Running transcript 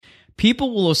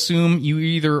People will assume you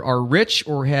either are rich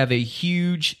or have a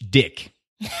huge dick.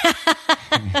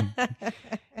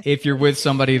 If you're with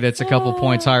somebody that's a couple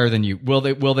points higher than you, will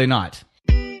they not?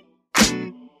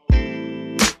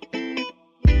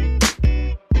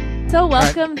 So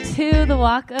welcome to the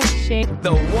Walk of Shame.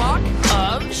 The Walk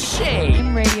of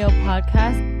Shame radio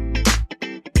podcast.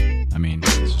 I mean,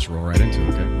 let's just roll right into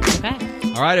it, okay?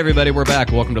 Okay. All right, everybody, we're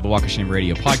back. Welcome to the Walk of Shame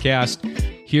radio podcast.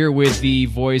 Here with the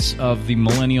voice of the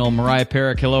millennial Mariah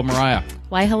Perrick. Hello, Mariah.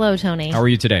 Why, hello, Tony. How are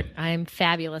you today? I'm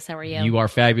fabulous. How are you? You are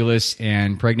fabulous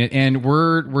and pregnant, and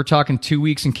we're talking 2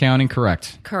 weeks and counting,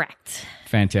 correct? Correct.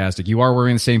 Fantastic. You are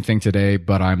wearing the same thing today,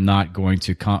 but I'm not going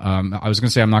to. I was going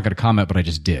to say I'm not going to comment, but I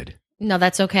just did. No,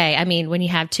 that's okay. I mean, when you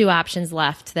have two options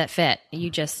left that fit,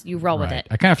 you roll with it.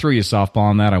 I kind of threw you a softball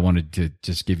on that. I wanted to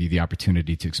just give you the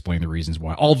opportunity to explain the reasons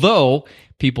why. Although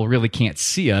people really can't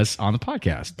see us on the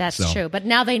podcast. That's true, but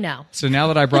now they know. So now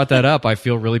that I brought that up, I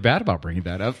feel really bad about bringing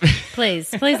that up.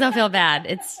 Please don't feel bad.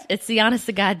 It's the honest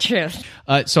to God truth.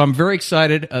 So I'm very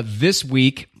excited this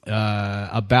week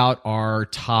about our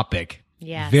topic.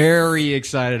 Yes. Very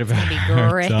excited about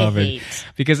our topic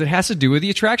because it has to do with the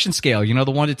attraction scale, you know,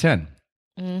 the 1 to 10.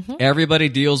 Mm-hmm. Everybody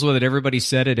deals with it. Everybody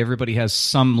said it. Everybody has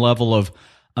some level of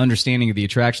understanding of the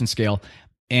attraction scale.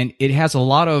 And it has a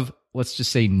lot of, let's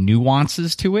just say,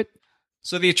 nuances to it.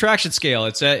 So the attraction scale,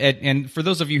 and for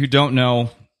those of you who don't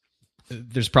know,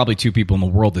 there's probably two people in the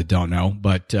world that don't know,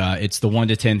 but it's the 1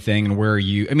 to 10 thing. And where are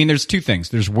you? I mean, there's two things.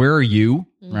 There's where are you,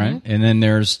 right? And then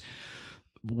there's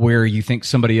where you think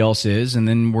somebody else is, and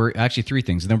then actually three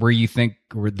things. And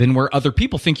then where other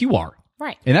people think you are.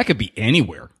 Right. And that could be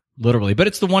anywhere, literally. But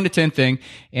it's the 1 to 10 thing.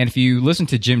 And if you listen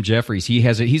to Jim Jeffries,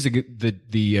 he's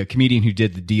the comedian who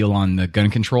did the deal on the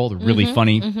gun control, the really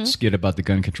funny skit about the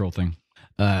gun control thing.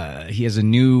 He has a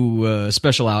new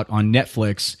special out on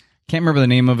Netflix. Can't remember the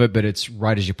name of it, but it's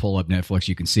right as you pull up Netflix,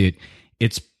 you can see it.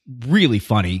 It's really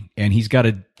funny, and he's got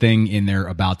a thing in there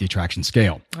about the attraction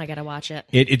scale. I gotta watch it.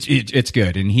 It's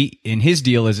good, and his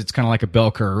deal is it's kind of like a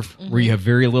bell curve where you have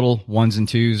very little ones and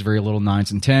twos, very little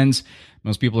nines and tens.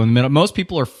 Most people are in the middle. Most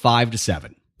people are 5 to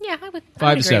 7. Yeah, I would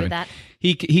agree with that.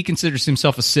 He considers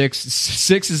himself a 6.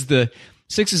 Six is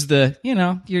the you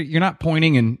know, you're not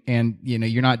pointing and you know,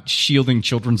 you're not shielding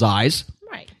children's eyes.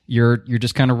 Right. You're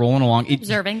just kind of rolling along.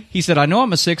 Observing. He said, I know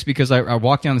I'm a 6 because I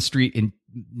walk down the street and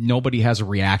nobody has a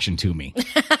reaction to me.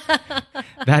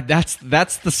 That's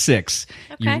the 6.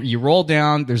 Okay. You roll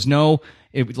down. There's no,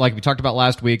 like we talked about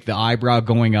last week, the eyebrow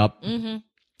going up. Mm-hmm.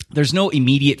 There's no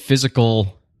immediate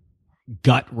physical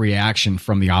gut reaction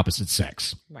from the opposite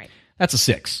sex. Right. That's a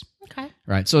 6. Okay.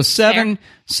 Right. So 7,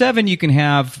 you can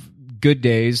have good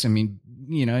days. I mean,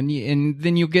 you know, and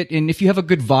then you'll get, and if you have a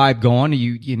good vibe going,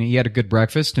 you had a good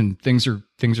breakfast and things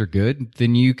are good,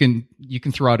 then you can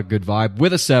throw out a good vibe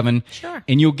with a 7. Sure.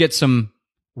 And you'll get some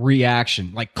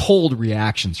reaction, like cold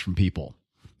reactions from people,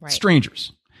 right.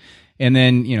 Strangers. And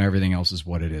then, you know, everything else is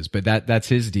what it is, but that's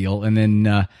his deal. And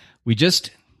then, we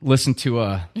just listened to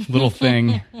a little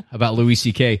thing about Louis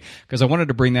C.K. because I wanted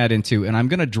to bring that into, and I'm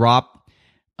going to drop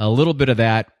a little bit of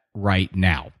that right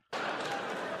now.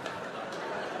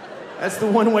 That's the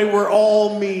one way we're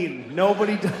all mean.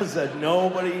 Nobody does that.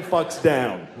 Nobody fucks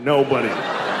down. Nobody.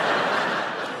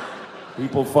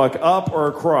 People fuck up or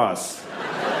across.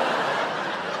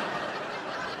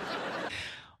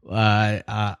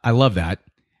 I love that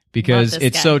because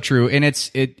it's so true, and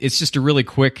it's just a really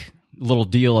quick little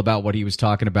deal about what he was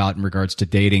talking about in regards to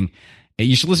dating.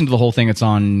 You should listen to the whole thing. It's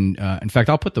on, in fact,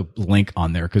 I'll put the link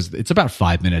on there because it's about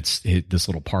 5 minutes, this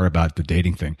little part about the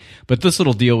dating thing. But this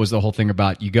little deal was the whole thing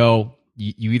about you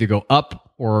either go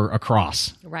up or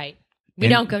across. Right. We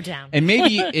don't go down. And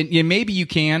maybe you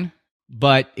can,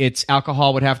 but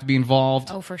alcohol would have to be involved.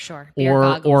 Oh, for sure.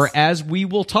 Or as we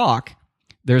will talk,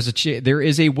 there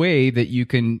is a way that you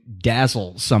can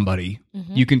dazzle somebody.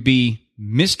 Mm-hmm. You can be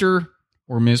Mr.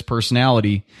 or Ms.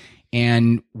 Personality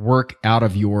and work out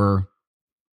of your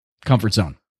comfort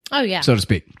zone. Oh, yeah. So to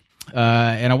speak.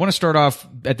 And I want to start off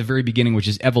at the very beginning, which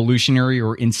is evolutionary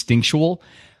or instinctual.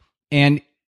 And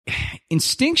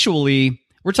instinctually,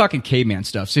 we're talking caveman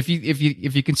stuff. So if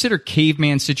you consider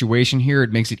caveman situation here,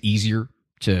 it makes it easier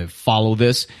to follow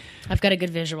this. I've got a good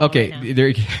visual. Okay, right now. there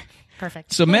you go.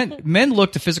 Perfect. So men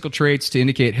look to physical traits to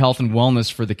indicate health and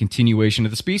wellness for the continuation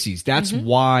of the species. That's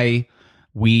why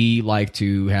we like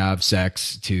to have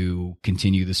sex, to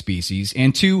continue the species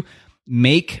and to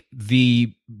make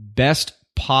the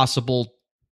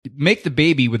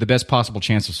baby with the best possible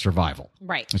chance of survival.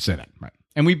 Right. Let's say that. Right.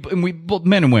 And we both,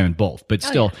 men and women both, but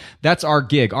still, that's our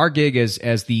gig. Our gig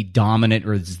as the dominant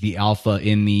or as the alpha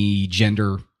in the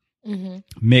gender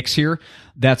mix here.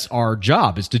 That's our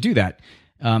job, is to do that.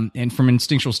 And from an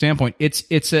instinctual standpoint, it's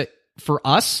for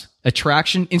us,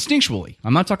 attraction instinctually.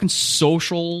 I'm not talking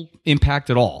social impact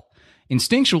at all.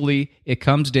 Instinctually, it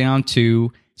comes down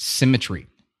to symmetry.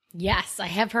 Yes, I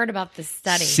have heard about this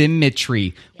study.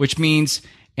 Symmetry, which means,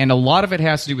 and a lot of it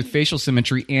has to do with facial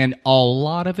symmetry, and a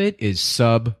lot of it is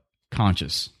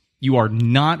subconscious. You are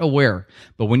not aware.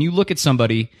 But when you look at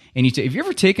somebody, and have you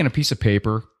ever taken a piece of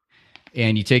paper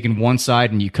and you taken one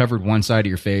side and you covered one side of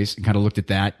your face and kind of looked at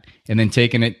that, and then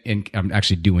taken it, and I'm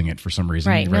actually doing it for some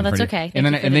reason. Right, no, that's okay. And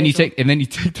then you take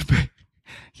the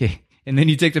and then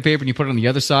you take the paper and you put it on the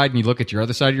other side and you look at your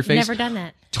other side of your face. Never done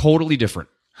that. Totally different.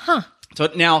 Huh. So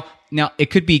now it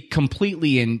could be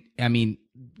completely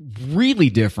really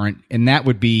different, and that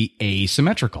would be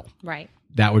asymmetrical. Right.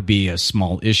 That would be a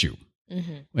small issue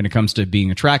when it comes to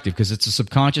being attractive, because it's a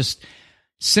subconscious.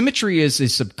 Symmetry is a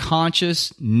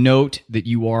subconscious note that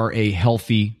you are a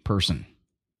healthy person.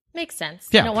 Makes sense.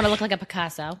 Yeah. You don't want to look like a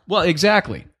Picasso. Well,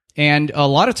 exactly. And a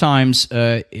lot of times,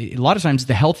 the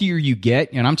healthier you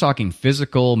get, and I'm talking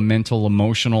physical, mental,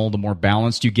 emotional, the more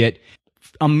balanced you get,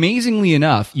 amazingly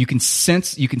enough, you can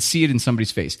see it in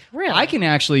somebody's face. Really? I can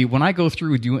actually, when I go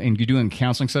through and you're doing a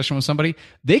counseling session with somebody,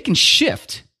 they can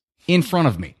shift in front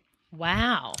of me.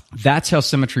 Wow. That's how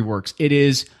symmetry works. It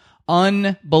is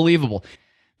unbelievable.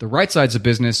 The right side's a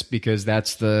business, because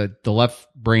that's the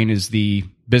left brain is the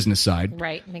business side.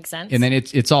 Right. Makes sense. And then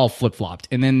it's all flip-flopped.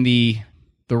 And then the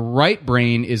right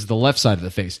brain is the left side of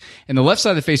the face. And the left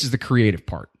side of the face is the creative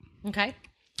part. Okay.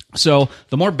 So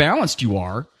the more balanced you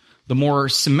are, the more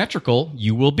symmetrical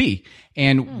you will be.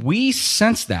 And we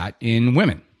sense that in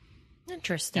women.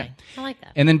 Interesting. Yeah. I like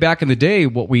that. And then back in the day,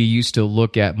 what we used to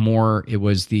look at more, it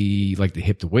was the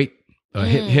hip to weight,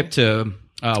 hip to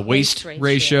waist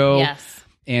ratio. Yes.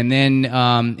 And then,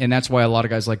 and that's why a lot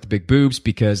of guys like the big boobs,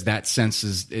 because that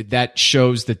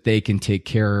shows that they can take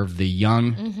care of the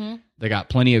young. They got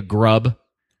plenty of grub.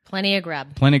 Plenty of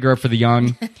grub for the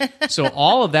young. So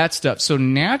all of that stuff. So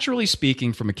naturally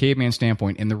speaking, from a caveman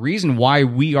standpoint, and the reason why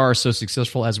we are so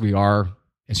successful as we are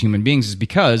as human beings is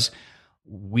because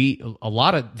a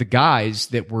lot of the guys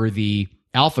that were the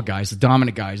alpha guys, the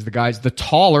dominant guys, the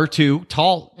taller too,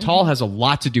 tall has a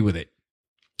lot to do with it.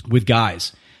 With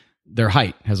guys, their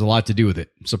height has a lot to do with it,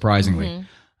 surprisingly.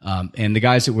 And the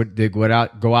guys that would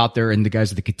go out there, and the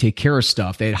guys that could take care of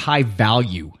stuff, they had high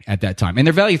value at that time. And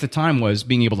their value at the time was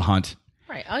being able to hunt.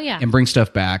 Right. Oh, yeah. And bring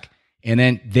stuff back. And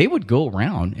then they would go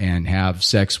around and have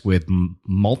sex with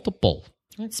multiple.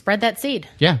 Spread that seed.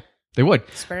 Yeah, they would.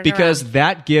 Spread it because around.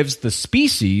 That gives the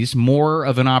species more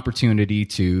of an opportunity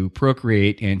to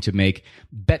procreate and to make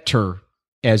better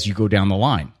as you go down the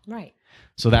line. Right.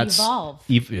 So that's evolve.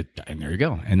 And there you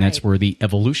go. And that's where the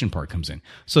evolution part comes in.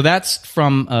 So that's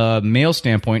from a male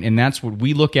standpoint, and that's what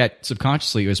we look at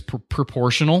subconsciously as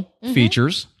proportional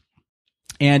features.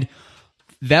 And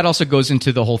that also goes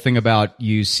into the whole thing about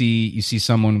you see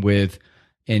someone with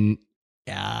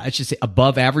I should say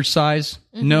above average size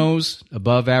nose,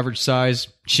 above average size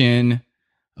chin,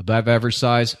 above average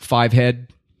size 5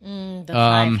 head. The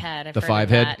 5 head. I've the heard 5 of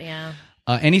head. That, yeah.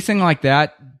 Anything like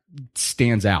that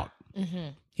stands out.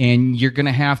 And you're going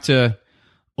to have to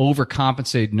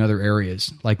overcompensate in other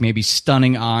areas, like maybe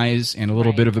stunning eyes and a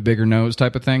little bit of a bigger nose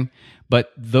type of thing.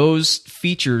 But those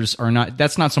features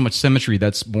that's not so much symmetry.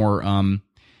 That's more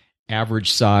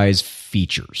average size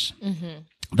features.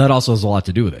 That also has a lot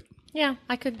to do with it. Yeah,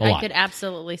 I could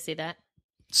absolutely see that.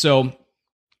 So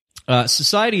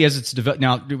society as it's developed,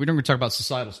 now we're going to talk about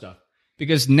societal stuff,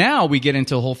 because now we get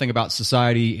into the whole thing about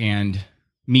society and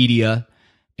media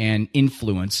and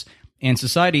influence. And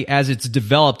society, as it's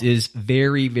developed, is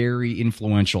very, very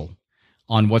influential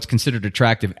on what's considered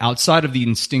attractive outside of the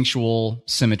instinctual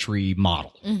symmetry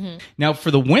model. Now, for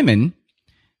the women,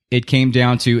 it came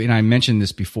down to, and I mentioned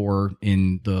this before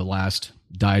in the last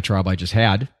diatribe I just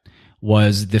had,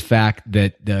 was the fact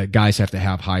that the guys have to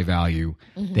have high value.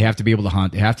 They have to be able to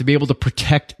hunt. They have to be able to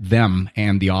protect them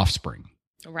and the offspring.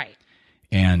 Right.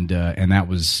 And that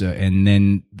was, and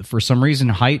then for some reason,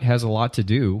 height has a lot to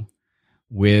do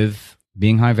with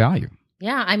being high value.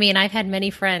 Yeah, I mean, I've had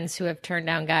many friends who have turned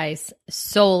down guys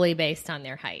solely based on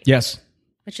their height. Yes.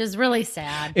 Which is really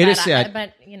sad. It is sad.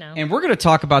 But, you know. And we're going to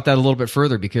talk about that a little bit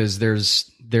further, because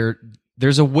there's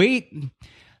a way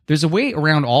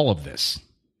around all of this.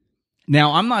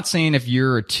 Now, I'm not saying if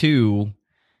you're a 2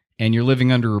 and you're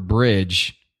living under a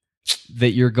bridge that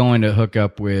you're going to hook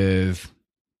up with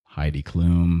Heidi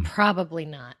Klum. Probably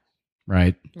not.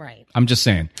 Right? Right. I'm just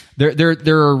saying. There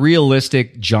are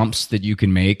realistic jumps that you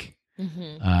can make.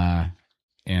 But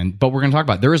we're going to talk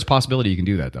about it. There is a possibility you can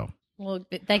do that, though. Well,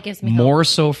 that gives me more hope.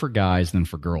 so for guys than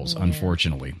for girls,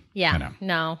 unfortunately. Yeah. I know.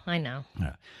 No, I know.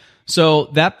 Yeah. So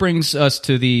that brings us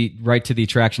to the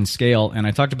attraction scale, and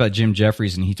I talked about Jim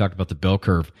Jeffries, and he talked about the bell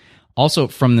curve. Also,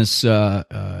 from this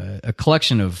a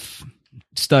collection of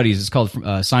studies, it's called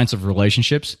Science of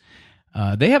Relationships.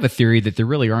 They have a theory that there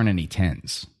really aren't any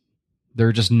 10s. There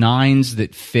are just 9s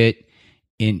that fit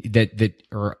in that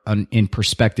are in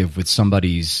perspective with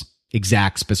somebody's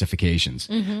exact specifications.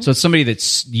 So it's somebody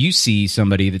you see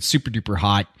somebody that's super duper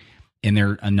hot, and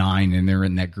they're a 9, and they're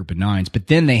in that group of 9s. But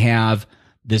then they have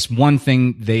this one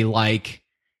thing they like.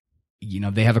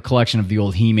 They have a collection of the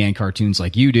old He-Man cartoons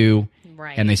like you do.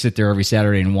 Right. And they sit there every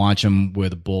Saturday and watch them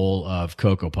with a bowl of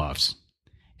Cocoa Puffs.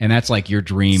 And that's like your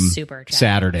dream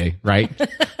Saturday, right?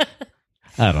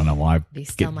 I don't know why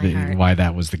why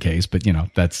that was the case, but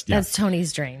that's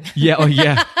Tony's dream. Yeah, oh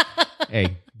yeah.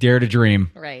 Hey, dare to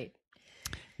dream. Right.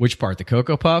 Which part, the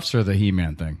Cocoa Puffs or the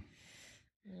He-Man thing?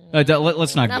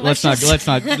 Let's not touch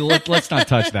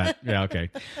that. Yeah,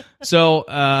 okay. So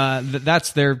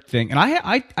that's their thing, and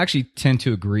I actually tend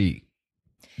to agree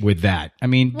with that. I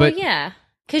mean, but yeah,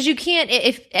 because you can't.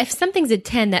 If something's a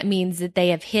 10, that means that they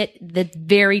have hit the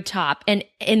very top. And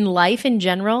in life in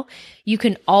general, you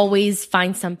can always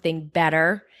find something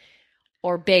better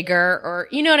or bigger, or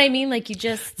you know what I mean. Like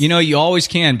you always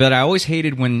can. But I always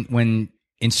hated when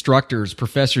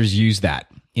professors use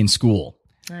that in school.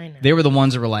 I know. They were the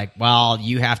ones that were like, well,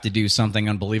 you have to do something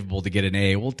unbelievable to get an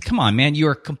A. Well, come on, man. You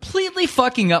are completely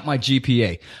fucking up my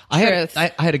GPA. I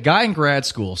had a guy in grad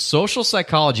school, social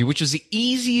psychology, which was the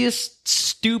easiest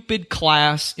stupid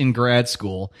class in grad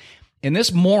school. And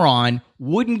this moron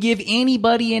wouldn't give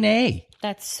anybody an A.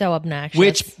 That's so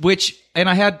obnoxious. And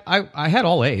I had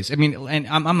all A's. I mean, and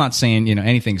I'm not saying,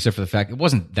 anything except for the fact it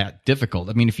wasn't that difficult.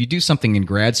 I mean, if you do something in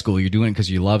grad school, you're doing it because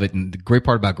you love it. And the great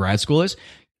part about grad school is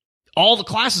all the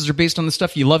classes are based on the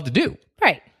stuff you love to do.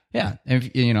 Right. Yeah. And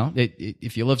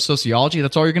if you love sociology,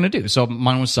 that's all you're going to do. So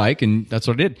mine was psych, and that's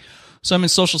what I did. So I'm in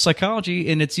social psychology,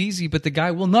 and it's easy, but the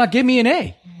guy will not give me an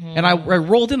A. And I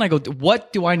rolled in, I go,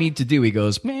 what do I need to do? He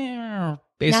goes, man,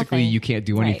 basically nothing. You can't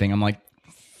do anything. I'm like,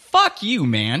 fuck you,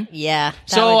 man. Yeah.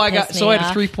 So I had a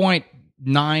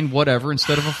 3.9 whatever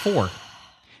instead of a 4.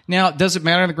 Now, does it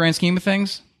matter in the grand scheme of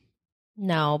things?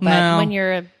 No, but when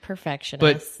you're a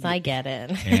perfectionist, I get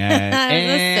it.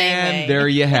 And there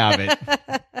you have it.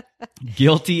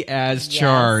 Guilty as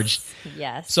charged.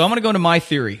 Yes. So I'm going to go to my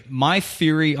theory. My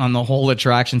theory on the whole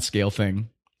attraction scale thing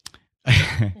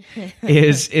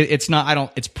is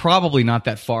it's probably not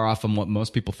that far off from what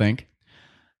most people think.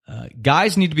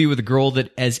 Guys need to be with a girl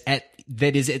that is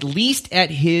at least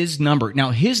at his number. Now,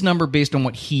 his number based on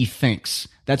what he thinks.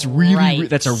 That's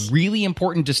that's a really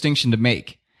important distinction to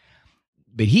make.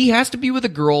 But he has to be with a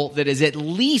girl that is at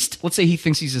least, let's say he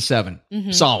thinks he's a 7,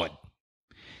 solid.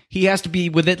 He has to be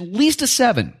with at least a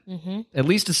 7, at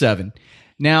least a 7.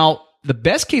 Now, the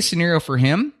best case scenario for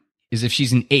him is if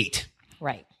she's an 8.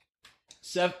 Right.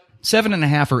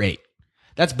 7.5 or 8.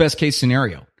 That's best case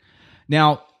scenario.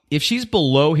 Now, if she's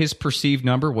below his perceived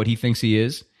number, what he thinks he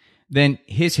is, then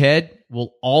his head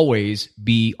will always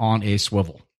be on a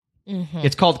swivel.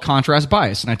 It's called contrast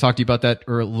bias, and I talked to you about that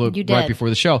right before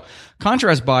the show.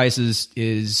 Contrast bias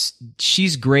is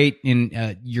she's great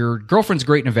in your girlfriend's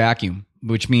great in a vacuum,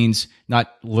 which means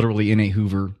not literally in a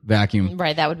Hoover vacuum.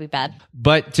 Right, that would be bad.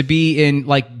 But to be in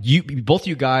both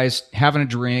you guys having a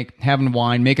drink, having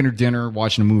wine, making her dinner,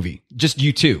 watching a movie, just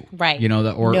you two, right?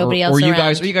 Or nobody else or you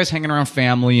around. guys hanging around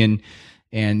family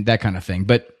and that kind of thing.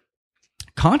 But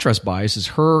contrast bias is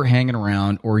her hanging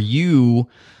around or you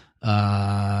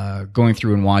going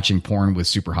through and watching porn with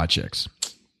super hot chicks.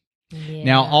 Yeah.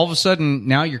 Now, all of a sudden,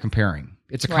 now you're comparing.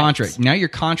 It's a contrast. Now you're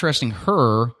contrasting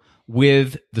her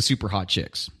with the super hot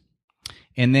chicks.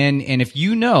 And if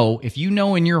you know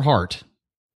in your heart,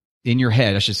 in your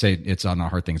head, I should say it's not a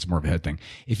heart thing, it's more of a head thing.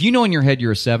 If you know in your head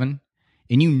you're a 7,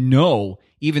 and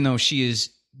even though she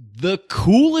is the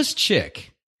coolest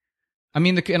chick, I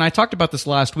mean, and I talked about this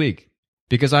last week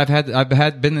because I've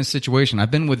been in this situation. I've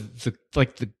been with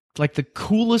the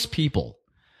coolest people,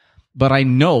 but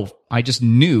I just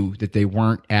knew that they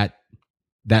weren't at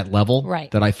that level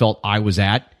that I felt I was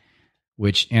at,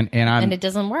 and it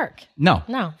doesn't work. No,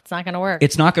 it's not going to work.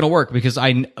 It's not going to work because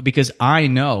I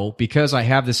know, because I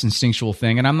have this instinctual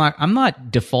thing, and I'm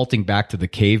not defaulting back to the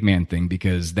caveman thing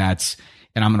because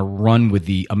and I'm going to run with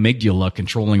the amygdala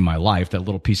controlling my life, that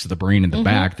little piece of the brain in the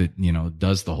back that,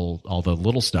 does all the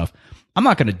little stuff. I'm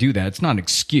not going to do that. It's not an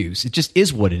excuse. It just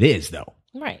is what it is, though.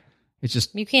 Right. It's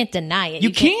just you can't deny it.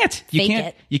 You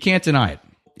can't deny it.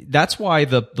 That's why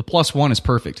the +1 is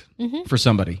perfect for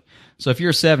somebody. So if you're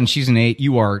a 7, she's an 8,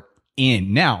 you are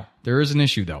in. Now, There is an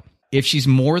issue, though. If she's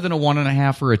more than a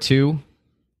 1.5 or a 2,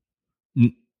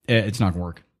 it's not going to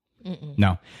work.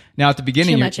 No. Now, at the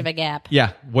beginning... Too much of a gap.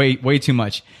 Yeah, way too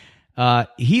much.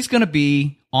 He's going to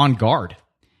be on guard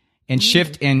and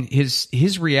shift, and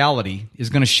his reality is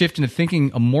going to shift into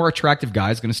thinking a more attractive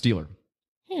guy is going to steal her.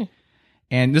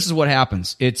 And this is what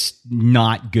happens. It's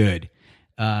not good.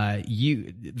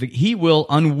 He will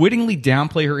unwittingly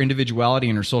downplay her individuality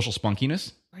and her social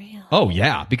spunkiness. Really? Oh,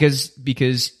 yeah, because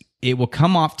it will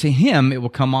come off to him, it will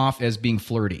come off as being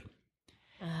flirty.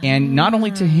 And not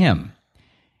only to him.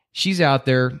 She's out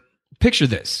there. Picture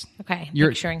this. Okay,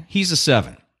 picturing. He's a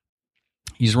 7.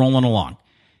 He's rolling along.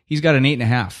 He's got an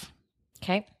 8.5.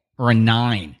 Okay. Or a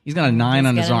 9. He's got a 9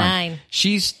 on his arm. 9.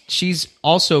 She's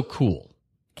also cool.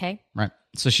 Okay. Right.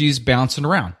 So she's bouncing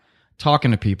around,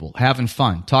 talking to people, having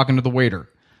fun, talking to the waiter,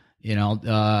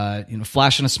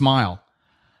 flashing a smile.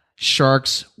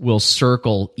 Sharks will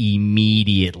circle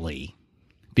immediately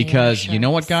because you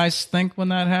know what guys think when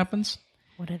that happens?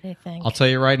 What do they think? I'll tell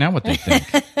you right now what they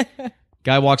think.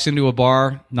 Guy walks into a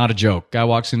bar, not a joke. Guy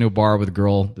walks into a bar with a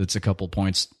girl that's a couple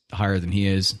points higher than he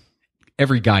is.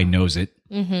 Every guy knows it.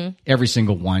 Mm-hmm. Every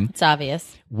single one. It's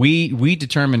obvious. We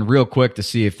determine real quick to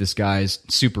see if this guy's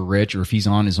super rich or if he's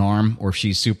on his arm or if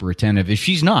she's super attentive. If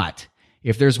she's not,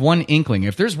 if there's one inkling,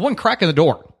 if there's one crack in the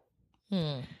door,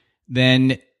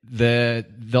 then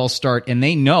they'll start, and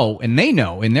they know in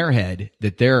their head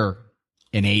that they're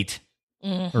an 8 or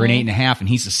an 8.5 and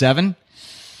he's a 7.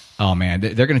 Oh man,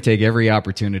 they're going to take every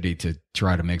opportunity to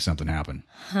try to make something happen.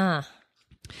 Huh.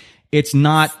 It's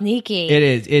not sneaky.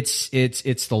 It is.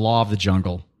 It's the law of the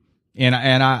jungle, and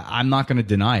I'm not going to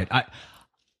deny it.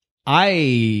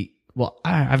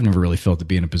 I've never really felt to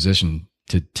be in a position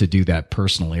to do that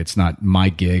personally. It's not my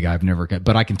gig. I've never,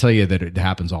 but I can tell you that it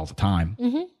happens all the time,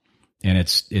 and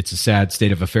it's a sad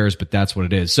state of affairs. But that's what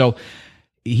it is. So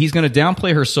he's going to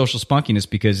downplay her social spunkiness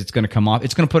because it's going to come off.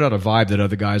 It's going to put out a vibe that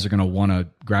other guys are going to want to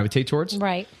gravitate towards.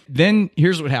 Right. Then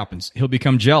here's what happens: he'll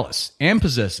become jealous and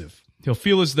possessive. He'll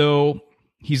feel as though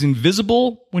he's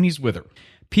invisible when he's with her.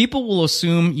 People will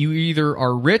assume you either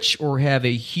are rich or have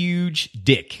a huge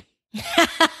dick.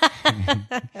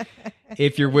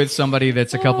 If you're with somebody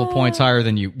that's a couple points higher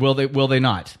than you, will they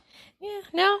not? Yeah,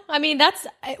 no. I mean, that's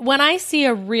when I see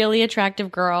a really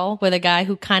attractive girl with a guy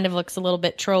who kind of looks a little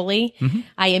bit trolly,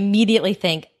 I immediately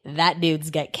think that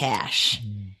dude's got cash.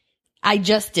 I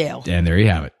just do. And there you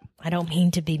have it. I don't mean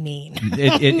to be mean.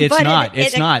 It's not.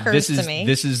 It's not. This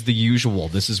is the usual.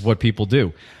 This is what people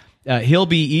do. He'll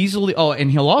be easily. Oh,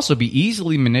 and he'll also be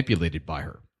easily manipulated by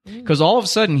her because all of a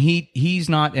sudden he's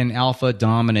not an alpha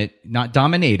dominant, not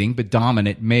dominating, but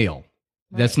dominant male.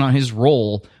 Right. That's not his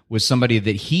role with somebody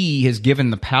that he has given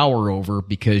the power over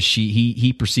because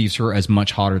he perceives her as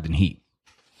much hotter than he.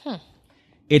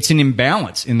 It's an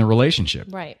imbalance in the relationship.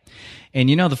 Right. And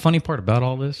the funny part about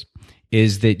all this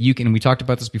is that you can, we talked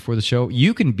about this before the show,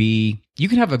 you can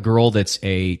have a girl that's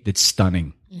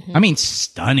stunning. I mean,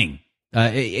 stunning.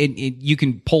 You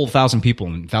can poll 1,000 people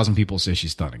and 1,000 people say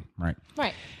she's stunning, right?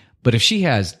 Right. But if she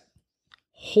has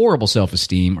horrible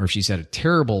self-esteem, or if she's had a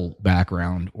terrible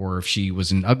background, or if she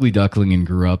was an ugly duckling and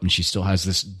grew up and she still has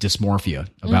this dysmorphia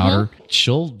about her,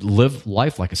 she'll live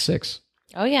life like a 6.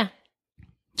 Oh, yeah.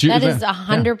 That is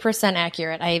 100%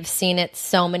 accurate. I've seen it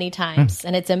so many times,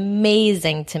 and it's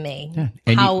amazing to me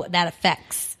how that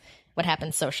affects what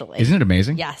happens socially. Isn't it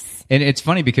amazing? Yes. And it's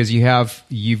funny because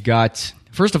you've got,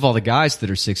 first of all, the guys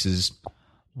that are 6s,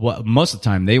 most of the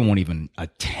time they won't even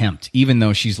attempt, even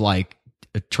though she's like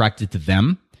attracted to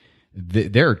them.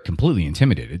 They're completely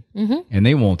intimidated, and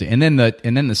they won't. And then the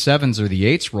 7s or the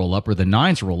 8s roll up, or the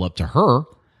 9s roll up to her.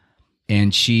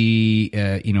 And she,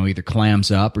 either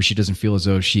clams up or she doesn't feel as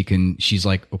though she's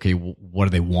like, okay, what do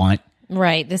they want?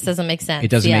 Right. This doesn't make sense. It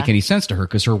doesn't make any sense to her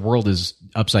because her world is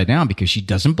upside down because she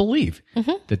doesn't believe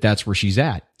that that's where she's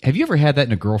at. Have you ever had that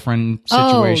in a girlfriend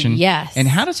situation? Oh, yes. And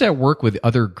how does that work with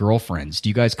other girlfriends? Do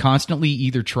you guys constantly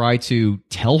either try to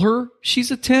tell her she's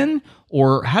a 10,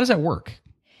 or how does that work?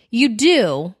 You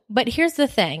do. But here's the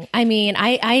thing. I mean,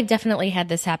 I've definitely had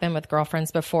this happen with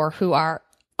girlfriends before who are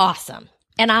awesome.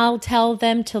 And I'll tell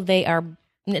them till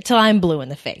I'm blue in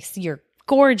the face. You're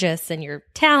gorgeous and you're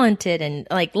talented, and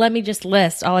let me just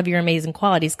list all of your amazing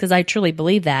qualities because I truly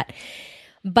believe that.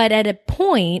 But at a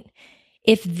point,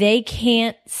 if they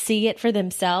can't see it for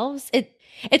themselves,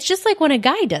 it's just like when a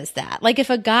guy does that. Like if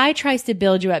a guy tries to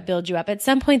build you up, at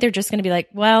some point they're just going to be like,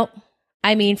 well,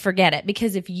 I mean, forget it.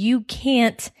 Because if you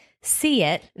can't see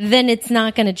it, then it's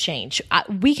not going to change.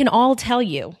 We can all tell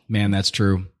you. Man, that's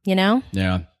true. You know?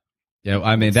 Yeah. Yeah,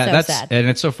 I mean that's sad. and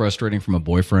it's so frustrating from a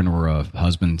boyfriend or a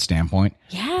husband standpoint.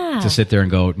 Yeah. To sit there and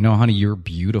go, no, honey, you're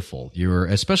beautiful. You're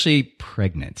especially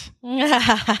pregnant.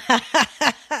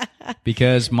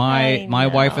 Because my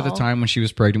wife at the time when she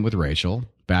was pregnant with Rachel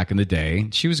back in the day,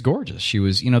 she was gorgeous. She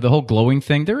was, the whole glowing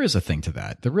thing. There is a thing to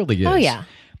that. There really is. Oh yeah.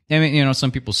 I mean,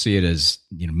 some people see it as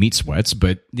meat sweats,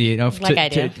 but like I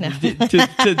do. No.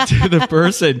 to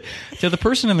the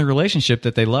person in the relationship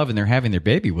that they love and they're having their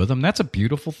baby with them, that's a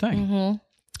beautiful thing.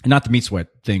 Mm-hmm. Not the meat sweat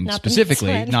thing not specifically,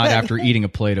 sweat, not after eating a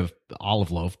plate of olive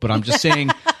loaf, but I'm just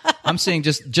saying,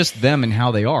 just them and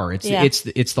how they are. It's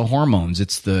the hormones,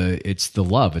 it's the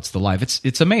love, it's the life.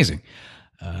 It's amazing,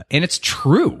 and it's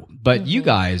true. But you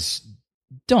guys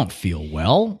don't feel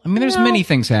well. I mean, there's many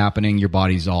things happening. Your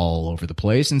body's all over the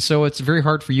place. And so it's very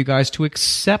hard for you guys to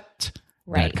accept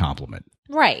that compliment.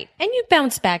 Right. And you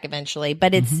bounce back eventually.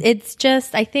 But it's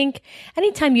just, I think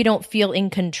anytime you don't feel in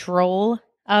control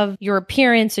of your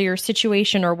appearance or your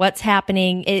situation or what's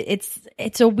happening,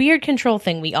 it's a weird control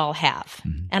thing we all have.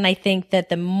 And I think that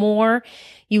the more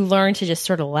you learn to just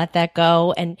sort of let that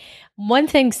go. And one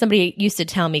thing somebody used to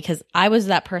tell me, because I was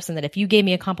that person that if you gave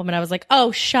me a compliment, I was like,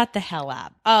 oh, shut the hell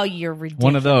up. Oh, you're ridiculous.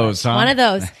 One of those, huh? One of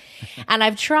those. And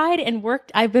I've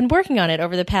been working on it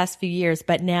over the past few years.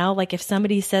 But now, like if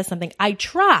somebody says something, I'm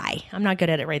not good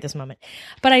at it right this moment,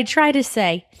 but I try to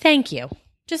say, thank you.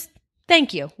 Just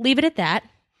thank you. Leave it at that.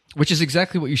 Which is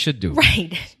exactly what you should do.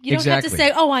 Right. You don't have to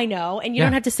say, oh, I know. And you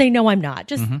don't have to say, no, I'm not.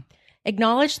 Just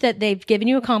acknowledge that they've given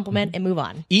you a compliment and move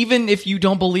on. Even if you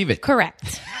don't believe it.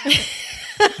 Correct.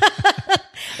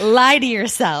 Lie to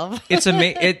yourself.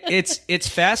 It's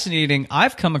fascinating.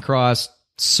 I've come across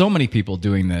so many people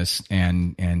doing this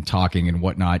and talking and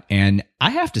whatnot. And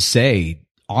I have to say,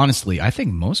 honestly, I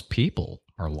think most people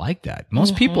are like that.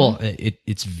 Most people,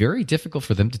 it's very difficult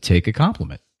for them to take a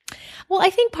compliment. Well, I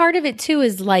think part of it too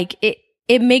is like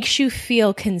it makes you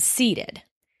feel conceited.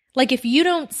 Like if you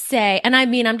don't say, and I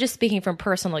mean, I'm just speaking from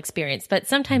personal experience, but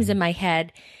sometimes in my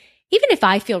head, even if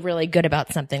I feel really good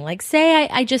about something, like say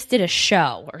I just did a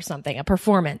show or something, a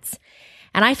performance,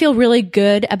 and I feel really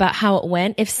good about how it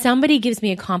went, if somebody gives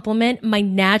me a compliment, my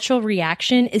natural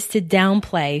reaction is to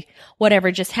downplay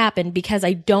whatever just happened because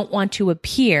I don't want to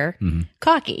appear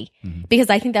cocky because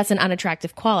I think that's an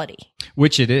unattractive quality.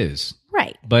 Which it is.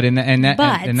 Right. But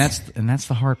that's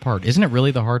the hard part. Isn't it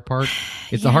really the hard part?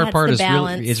 It's the hard part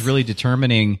is really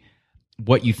determining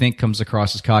what you think comes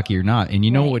across as cocky or not. And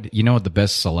you know what the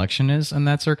best selection is in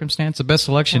that circumstance? The best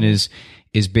selection is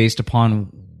based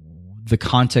upon the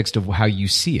context of how you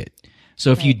see it.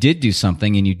 So if you did do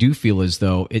something and you do feel as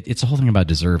though it's a whole thing about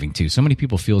deserving too. So many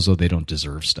people feel as though they don't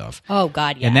deserve stuff. Oh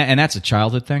God, yeah. And that's a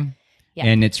childhood thing. Yeah.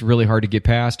 And it's really hard to get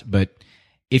past. But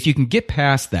if you can get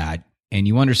past that and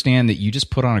you understand that you just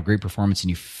put on a great performance and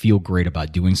you feel great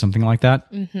about doing something like that,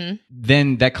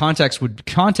 then that context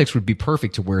would be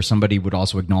perfect to where somebody would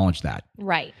also acknowledge that.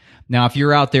 Right. Now, if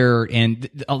you're out there and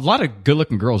a lot of good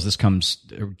looking girls, this comes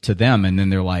to them and then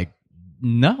they're like,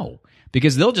 no,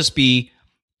 because they'll just be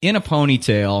in a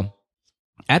ponytail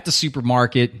at the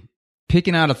supermarket,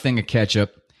 picking out a thing of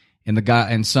ketchup,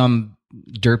 and some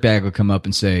dirtbag will come up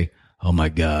and say, "Oh my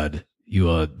God, you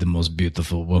are the most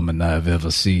beautiful woman I've ever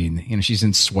seen." She's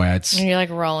in sweats. And you're like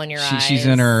rolling your eyes. She's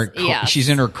in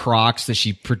her Crocs that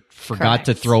she forgot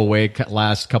to throw away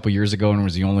last couple years ago and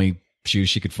was the only shoes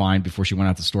she could find before she went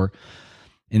out the store.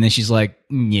 And then she's like,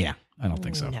 "Yeah, I don't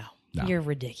think so. No, you're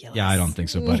ridiculous." Yeah, I don't think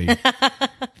so, buddy.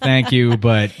 Thank you,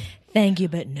 but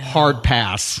no. Hard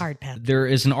pass. There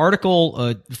is an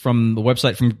article from the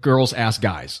website from Girls Ask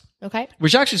Guys. Okay.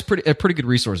 Which actually is a pretty good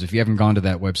resource if you haven't gone to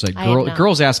that website.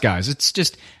 Girls Ask Guys. It's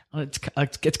just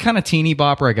it's kind of teeny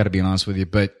bopper, I got to be honest with you,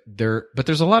 but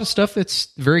there's a lot of stuff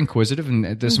that's very inquisitive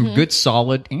and there's some good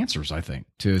solid answers, I think,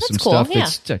 to that's some cool,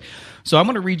 stuff. So I'm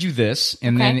going to read you this,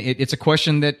 and then it's a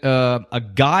question that a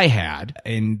guy had,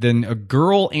 and then a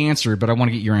girl answered, but I want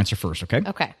to get your answer first, okay?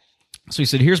 Okay. So he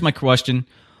said, "Here's my question.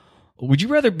 Would you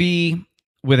rather be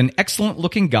with an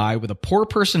excellent-looking guy with a poor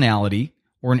personality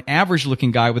or an average-looking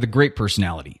guy with a great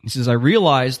personality?" He says, "I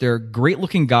realize there are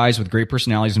great-looking guys with great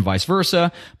personalities and vice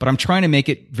versa, but I'm trying to make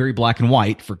it very black and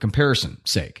white for comparison's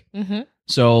sake."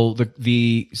 So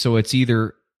so it's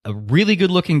either a really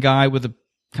good-looking guy with a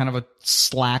kind of a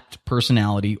slacked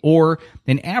personality or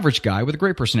an average guy with a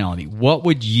great personality. What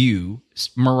would you,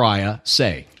 Mariah,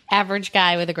 say? Average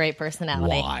guy with a great personality.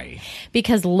 Why?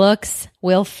 Because looks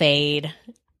will fade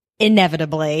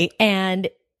inevitably, and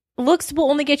looks will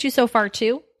only get you so far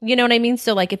too. You know what I mean?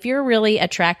 So like if you're really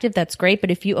attractive, that's great.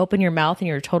 But if you open your mouth and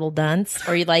you're a total dunce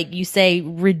or you say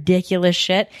ridiculous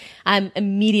shit, I'm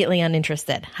immediately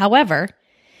uninterested. However,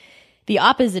 the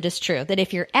opposite is true. That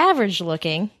if you're average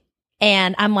looking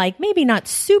and I'm like maybe not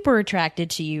super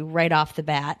attracted to you right off the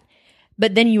bat,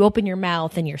 but then you open your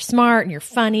mouth and you're smart and you're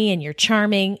funny and you're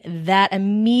charming, that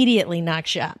immediately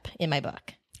knocks you up in my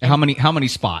book. How many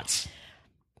spots?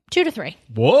 2 to 3.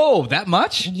 Whoa, that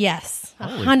much? Yes,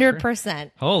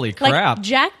 100%. Holy crap. Like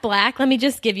Jack Black, let me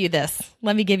just give you this.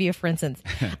 Let me give you, for instance.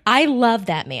 I love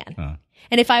that man.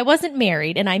 And if I wasn't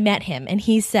married and I met him and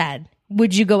he said,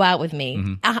 would you go out with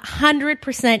me?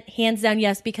 100% hands down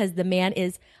yes, because the man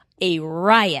is a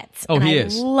riot. Oh, and he I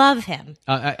is. love him.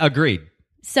 Agreed.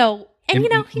 So, and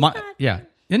he's not. Yeah.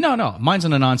 No. Mine's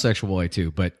in a non-sexual way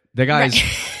too, but the guys,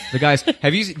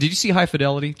 did you see High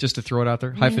Fidelity? Just to throw it out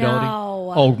there. High Fidelity. No.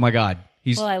 Oh my God.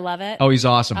 Well, I love it. Oh, he's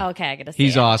awesome. Oh, okay, I gotta see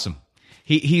He's it. awesome.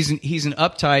 He's an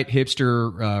uptight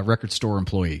hipster record store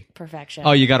employee. Perfection.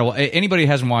 Oh, you got to. Anybody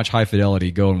who hasn't watched High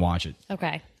Fidelity, go and watch it.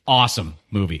 Okay. Awesome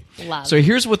movie. Love. So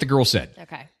here's what the girl said.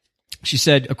 Okay. She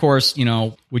said, of course,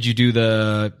 would you do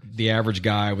the average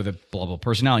guy with a blah blah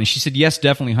personality? And she said, yes,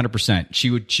 definitely, 100%. She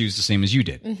would choose the same as you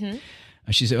did. Mm-hmm.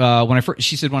 She said,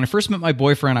 when I first met my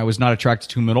boyfriend, I was not attracted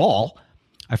to him at all.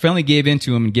 I finally gave in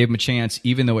to him and gave him a chance,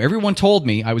 even though everyone told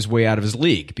me I was way out of his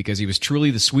league, because he was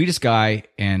truly the sweetest guy,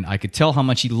 and I could tell how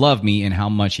much he loved me and how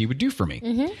much he would do for me.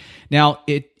 Mm-hmm. Now,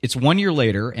 it's 1 year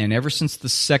later, and ever since the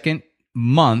second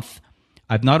month,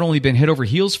 I've not only been head over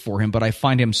heels for him, but I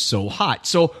find him so hot.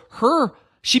 So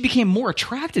she became more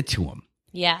attracted to him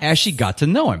as she got to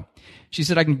know him. She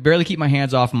said, I can barely keep my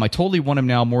hands off him. I totally want him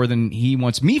now more than he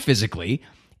wants me physically.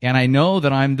 And I know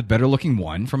that I'm the better looking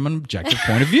one from an objective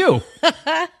point of view.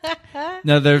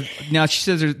 Now she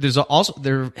says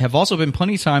there have also been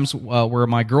plenty of times where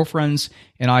my girlfriends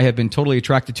and I have been totally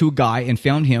attracted to a guy and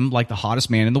found him like the hottest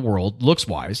man in the world, looks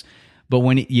wise. But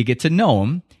when you get to know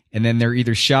him, and then they're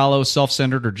either shallow,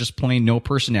 self-centered, or just plain no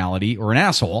personality or an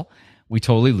asshole, we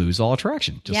totally lose all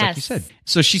attraction, just like you said.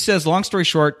 So she says, long story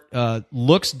short,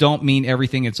 looks don't mean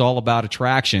everything. It's all about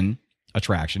attraction,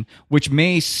 which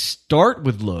may start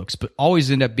with looks, but always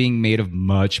end up being made of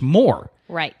much more.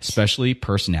 Right. Especially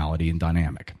personality and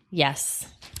dynamic. Yes.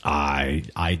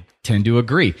 I tend to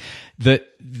agree. The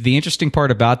interesting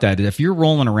part about that is if you're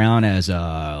rolling around as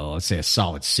let's say a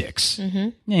solid 6,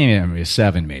 maybe a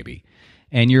 7 maybe,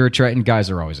 and you're attracting, guys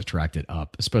are always attracted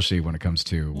up, especially when it comes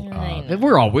to,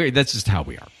 we're all weird. That's just how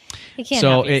we are. You can't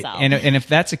help yourself. And if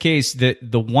that's the case,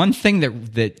 the one thing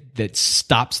that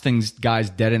stops guys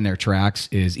dead in their tracks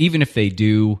is, even if they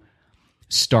do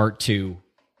start to,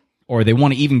 or they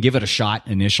want to even give it a shot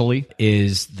initially,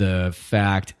 is the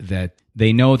fact that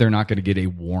they know they're not going to get a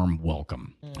warm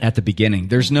welcome at the beginning.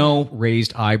 There's no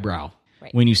raised eyebrow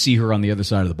when you see her on the other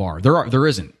side of the bar. There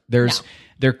isn't.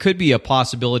 There could be a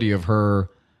possibility of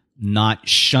her not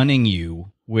shunning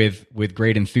you with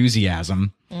great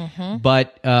enthusiasm,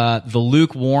 but the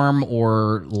lukewarm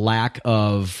or lack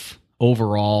of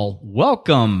overall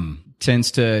welcome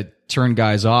tends to turn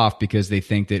guys off, because they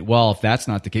think that, well, if that's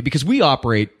not the case, because we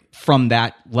operate from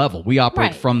that level, we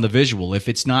operate from the visual.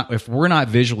 If we're not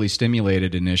visually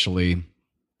stimulated initially,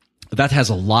 that has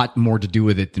a lot more to do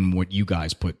with it than what you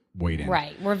guys put weight in.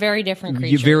 Right. We're very different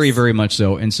creatures. Very, very much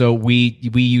so. And so we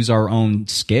use our own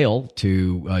scale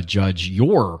to judge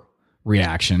your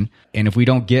reaction. And if we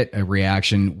don't get a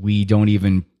reaction, we don't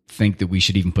even think that we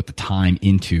should even put the time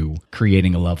into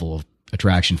creating a level of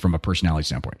attraction from a personality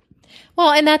standpoint.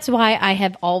 Well, and that's why I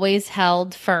have always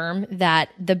held firm that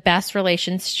the best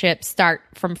relationships start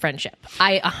from friendship.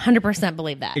 I 100%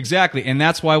 believe that. Exactly. And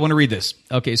that's why I want to read this.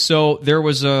 Okay, so there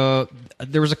was a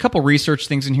couple research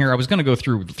things in here. I was going to go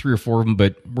through 3 or 4 of them,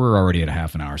 but we're already at a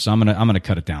half an hour, so I'm going to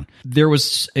cut it down. There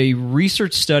was a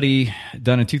research study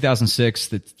done in 2006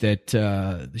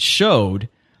 that showed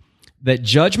that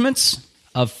judgments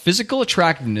of physical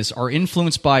attractiveness are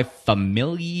influenced by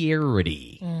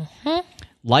familiarity.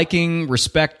 Liking,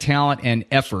 respect, talent, and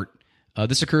effort.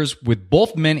 This occurs with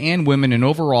both men and women, and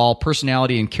overall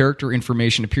personality and character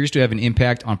information appears to have an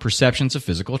impact on perceptions of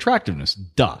physical attractiveness.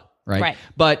 Duh, right?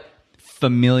 But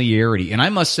familiarity, and I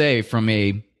must say, from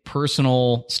a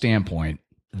personal standpoint,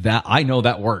 that I know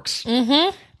that works.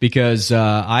 Because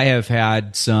I have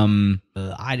had some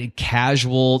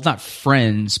casual, not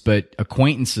friends, but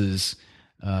acquaintances,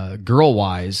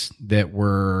 girl-wise, that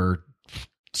were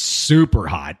super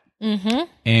hot.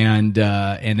 And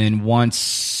then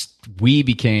once we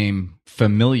became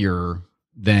familiar,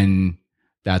 then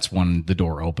that's when the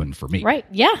door opened for me. Right.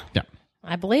 Yeah.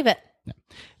 I believe it. Yeah.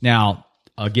 Now,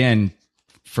 again,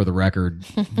 for the record,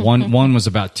 one was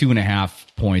about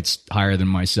 2.5 points higher than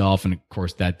myself. And of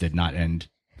course that did not end.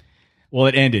 Well,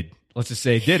 it ended. Let's just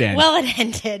say it did end. Well, it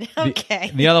ended.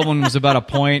 Okay. The other one was about a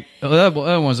point. The other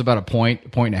one was about a point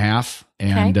and a half.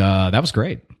 And that was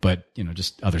great. But,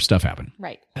 just other stuff happened.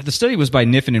 Right. The study was by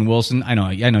Niffen and Wilson. I know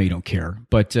you don't care.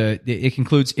 But it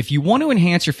concludes, if you want to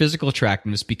enhance your physical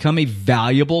attractiveness, become a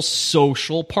valuable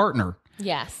social partner.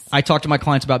 Yes. I talk to my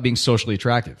clients about being socially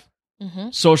attractive.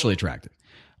 Socially attractive.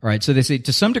 All right. So they say,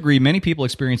 to some degree, many people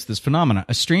experience this phenomena.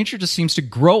 A stranger just seems to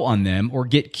grow on them or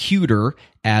get cuter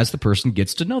as the person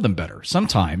gets to know them better.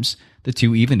 Sometimes the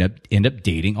two even end up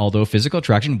dating, although physical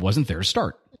attraction wasn't there to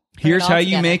start. Here's how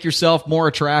you make yourself more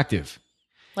attractive.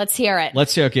 Let's hear it.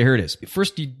 Let's say, okay, here it is.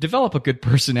 First, you develop a good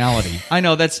personality. I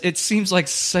know it seems like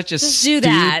such a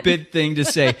stupid thing to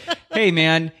say. Hey,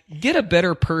 man, get a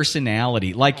better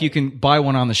personality. Like you can buy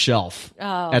one on the shelf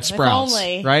at Sprouts,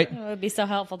 right? It would be so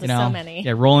helpful to so many.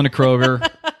 Yeah, roll into Kroger.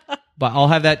 But I'll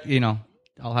have that,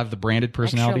 I'll have the branded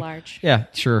personality. Extra large. Yeah,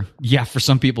 sure. Yeah, for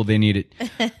some people, they need it.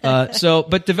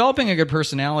 But developing a good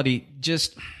personality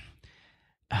just...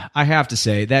 I have to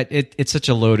say that it's such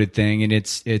a loaded thing, and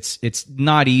it's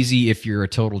not easy if you're a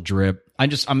total drip. I'm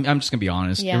just gonna be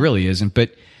honest. Yeah. It really isn't.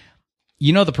 But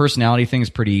the personality thing is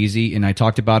pretty easy, and I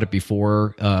talked about it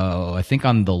before. I think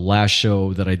on the last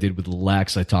show that I did with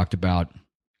Lex, I talked about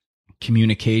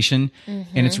communication,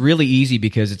 and it's really easy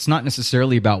because it's not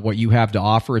necessarily about what you have to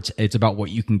offer. It's about what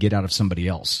you can get out of somebody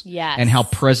else, and how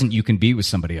present you can be with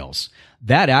somebody else.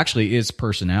 That actually is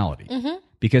personality.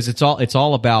 Because it's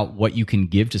all about what you can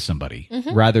give to somebody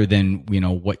rather than,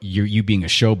 what you being a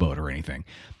showboat or anything.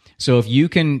 So if you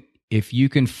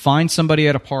can find somebody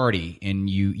at a party and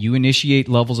you initiate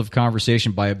levels of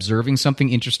conversation by observing something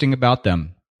interesting about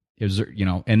them,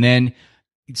 and then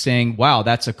saying, wow,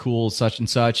 that's a cool such and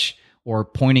such, or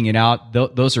pointing it out,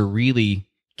 those are really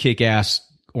kick-ass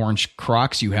orange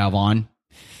Crocs you have on.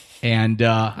 And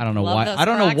I don't know why. I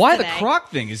don't know why the Croc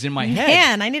thing is in my head.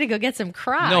 Man, I need to go get some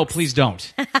Crocs. No, please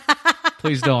don't.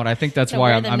 Please don't. I think that's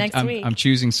why I'm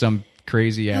choosing some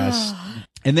crazy ass.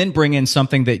 And then bring in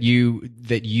something that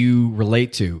you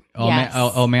relate to.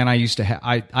 Oh man, I used to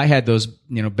I had those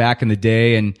back in the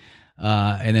day, and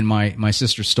then my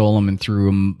sister stole them and threw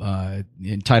them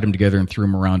and tied them together and threw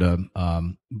them around a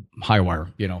high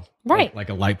wire, right, like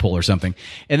a light pole or something.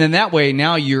 And then that way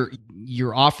now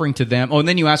you're offering to them. Oh, and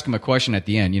then you ask them a question at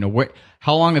the end.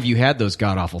 How long have you had those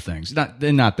god awful things? Not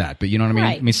that, but you know what I mean.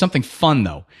 Right. I mean something fun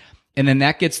though, and then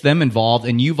that gets them involved,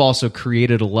 and you've also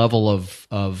created a level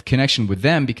of connection with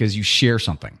them because you share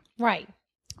something. Right.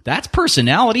 That's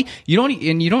personality. You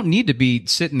don't need to be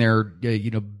sitting there,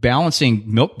 balancing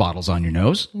milk bottles on your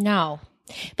nose. No.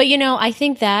 But I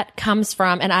think that comes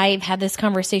from, and I've had this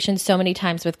conversation so many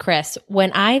times with Chris,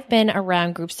 when I've been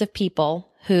around groups of people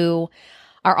who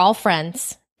are all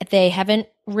friends, they haven't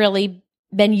really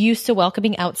been used to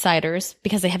welcoming outsiders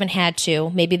because they haven't had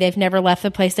to. Maybe they've never left the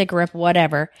place they grew up,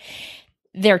 whatever.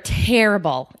 They're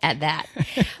terrible at that.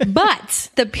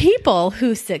 But the people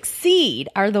who succeed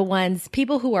are the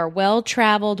people who are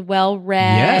well-traveled,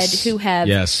 well-read, who have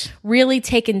really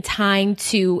taken time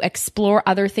to explore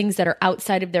other things that are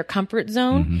outside of their comfort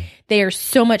zone. They are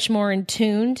so much more in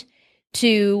tuned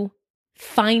to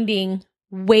finding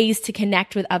ways to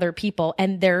connect with other people,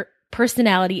 and their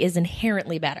personality is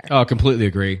inherently better. Oh, completely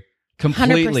agree.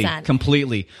 Completely 100%.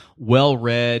 Completely.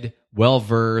 Well-read,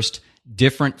 well-versed,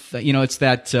 different, it's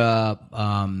that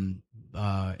an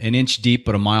inch deep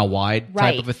but a mile wide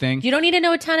type of a thing. You don't need to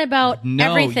know a ton about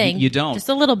everything. You don't. Just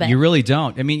a little bit. You really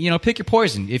don't. I mean, pick your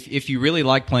poison. If you really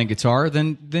like playing guitar,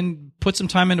 then put some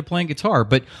time into playing guitar,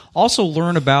 but also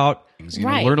learn about things.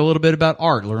 Learn a little bit about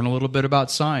art, learn a little bit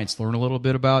about science, learn a little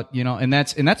bit about, and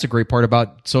that's a great part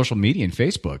about social media and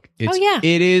Facebook.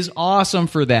 It is awesome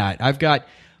for that. I've got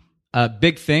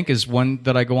Big Think is one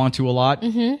that I go on to a lot.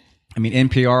 I mean,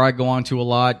 NPR I go on to a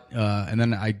lot, and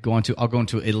then I'll go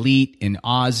into Elite and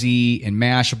Aussie and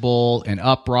Mashable and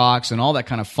Up Rocks and all that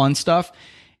kind of fun stuff.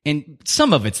 And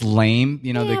some of it's lame,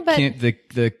 the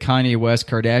Kanye West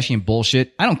Kardashian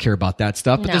bullshit. I don't care about that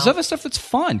stuff, but there's other stuff that's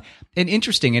fun and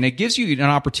interesting, and it gives you an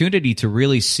opportunity to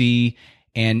really see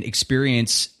and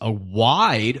experience a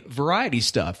wide variety of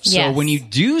stuff. So when you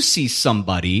do see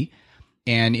somebody,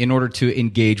 and in order to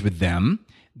engage with them,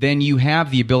 then you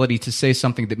have the ability to say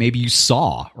something that maybe you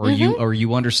saw or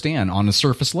you understand on the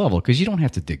surface level, because you don't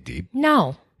have to dig deep.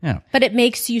 No. Yeah. But it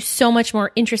makes you so much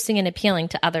more interesting and appealing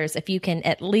to others if you can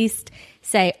at least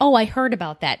say, oh, I heard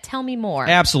about that. Tell me more.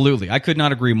 Absolutely. I could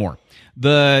not agree more.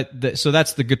 So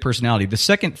that's the good personality. The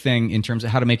second thing in terms of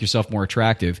how to make yourself more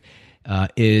attractive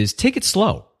is take it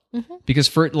slow.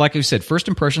 Because, like I said, first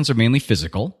impressions are mainly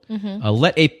physical.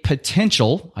 Let a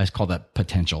potential, I call that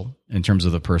potential in terms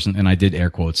of the person, and I did air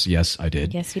quotes. Yes, I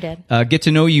did. Yes, you did. Get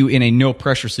to know you in a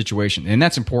no-pressure situation. And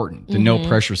that's important, the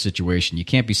no-pressure situation. You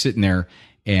can't be sitting there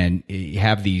and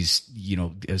have these,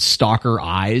 stalker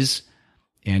eyes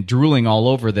and drooling all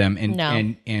over them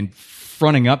and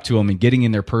fronting up to them and getting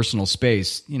in their personal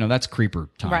space. That's creeper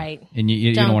time. Right. And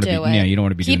you don't want to be, you don't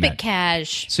want to be doing that. Keep it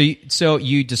cash. So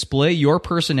you display your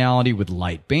personality with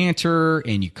light banter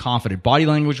and you confident body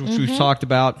language, which we've talked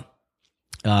about.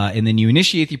 And then you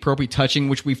initiate the appropriate touching,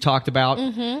 which we've talked about,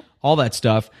 all that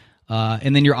stuff.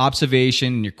 And then your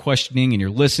observation and your questioning and your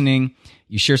listening.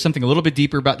 You share something a little bit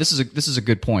deeper about, this is a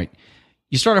good point.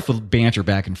 You start off with banter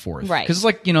back and forth. Right. Because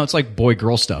it's like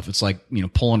boy-girl stuff. It's like,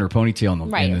 pulling her ponytail in the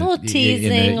a little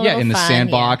teasing, in the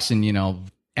sandbox.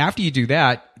 And, after you do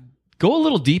that, go a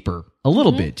little deeper, a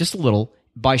little bit, just a little,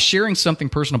 by sharing something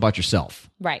personal about yourself.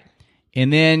 Right.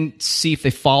 And then see if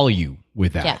they follow you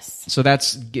with that. Yes. So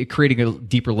that's creating a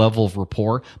deeper level of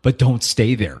rapport, but don't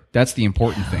stay there. That's the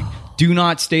important thing. Do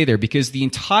not stay there, because the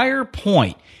entire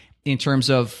point in terms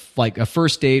of like a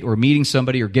first date or meeting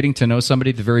somebody or getting to know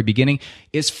somebody at the very beginning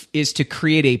is to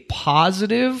create a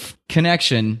positive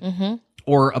connection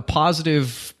or a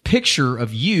positive picture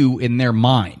of you in their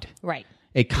mind. Right.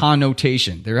 A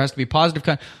connotation. There has to be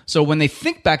positive. So when they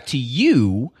think back to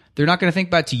you, they're not going to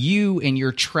think back to you and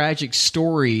your tragic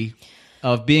story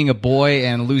of being a boy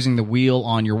and losing the wheel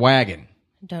on your wagon.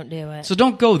 Don't do it. So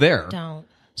don't go there. Don't.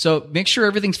 So make sure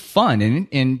everything's fun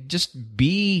and just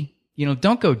be,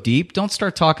 don't go deep. Don't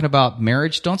start talking about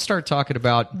marriage. Don't start talking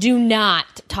about. Do not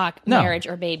talk marriage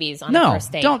or babies on a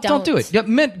first date. Don't do it.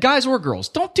 Yeah, guys or girls,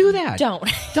 don't do that.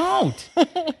 Don't.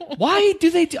 Why do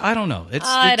they I don't know.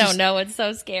 I don't know. It's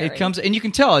so scary. It comes, and you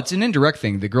can tell it's an indirect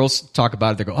thing. The girls talk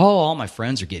about it. They go, "Oh, all my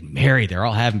friends are getting married. They're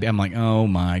all having." I'm like, "Oh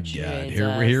my God,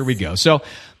 here we go." So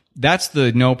that's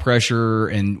the no pressure,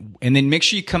 and then make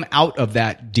sure you come out of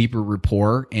that deeper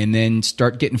rapport, and then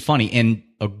start getting funny. And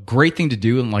a great thing to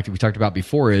do, and like we talked about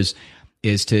before, is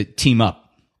to team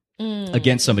up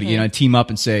against somebody. Team up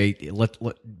and say,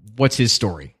 "What's his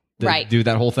story?" Right. Do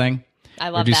that whole thing. I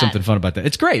love or do that. something fun about that.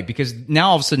 It's great because now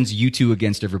all of a sudden it's you two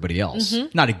against everybody else.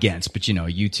 Not against, but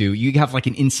you two. You have like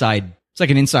an inside. It's like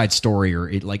an inside story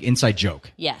or like inside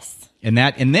joke. Yes. And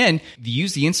then you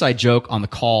use the inside joke on the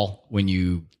call when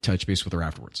you touch base with her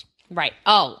afterwards. Right.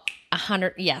 Oh,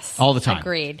 100. Yes. All the time.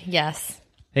 Agreed. Yes.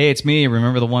 Hey, it's me.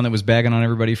 Remember the one that was bagging on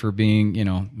everybody for being,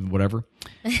 whatever?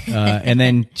 And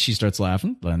then she starts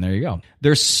laughing. And there you go.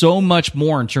 There's so much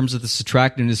more in terms of this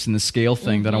attractiveness and the scale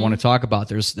thing that I want to talk about.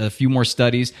 There's a few more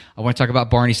studies. I want to talk about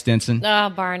Barney Stinson. Oh,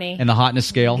 Barney. And the hotness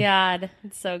scale. God,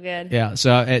 it's so good. Yeah.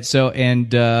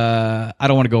 I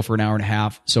don't want to go for an hour and a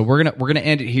half. So we're gonna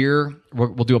end it here.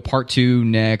 We'll do a part 2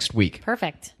 next week.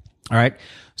 Perfect. All right.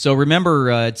 So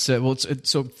remember,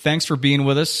 so thanks for being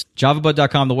with us.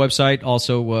 JavaBud.com, the website,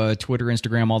 also Twitter,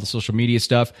 Instagram, all the social media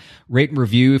stuff. Rate and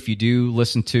review if you do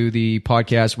listen to the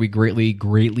podcast. We greatly,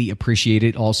 greatly appreciate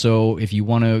it. Also, if you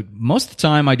want to, most of the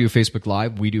time I do Facebook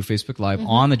Live. We do Facebook Live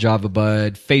on the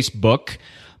JavaBud Facebook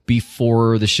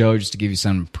before the show, just to give you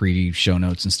some pre-show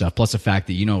notes and stuff. Plus the fact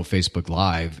that, Facebook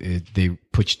Live, they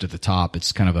put you to the top.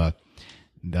 It's kind of a...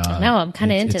 No, I'm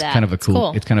kind of into that. Kind of a cool.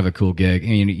 Cool. It's kind of a cool gig.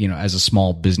 And, as a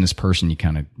small business person, you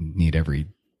kind of need every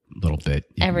little bit.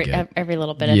 Every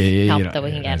little bit of help that we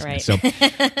can get, right?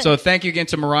 So thank you again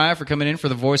to Mariah for coming in for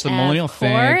the voice of the millennial.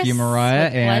 Thank you, Mariah,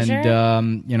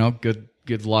 and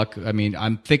good luck. I mean,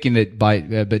 I'm thinking that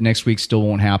but next week still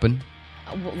won't happen.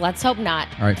 Let's hope not.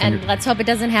 All right, and let's hope it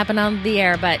doesn't happen on the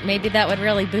air. But maybe that would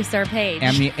really boost our page.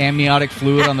 Amniotic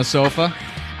fluid on the sofa.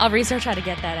 I'll research how to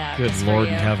get that out. Good Lord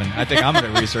in heaven. I think I'm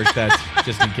going to research that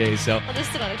just in case. So I'll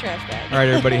just sit on a trash bag. All right,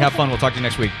 everybody, have fun. We'll talk to you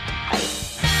next week.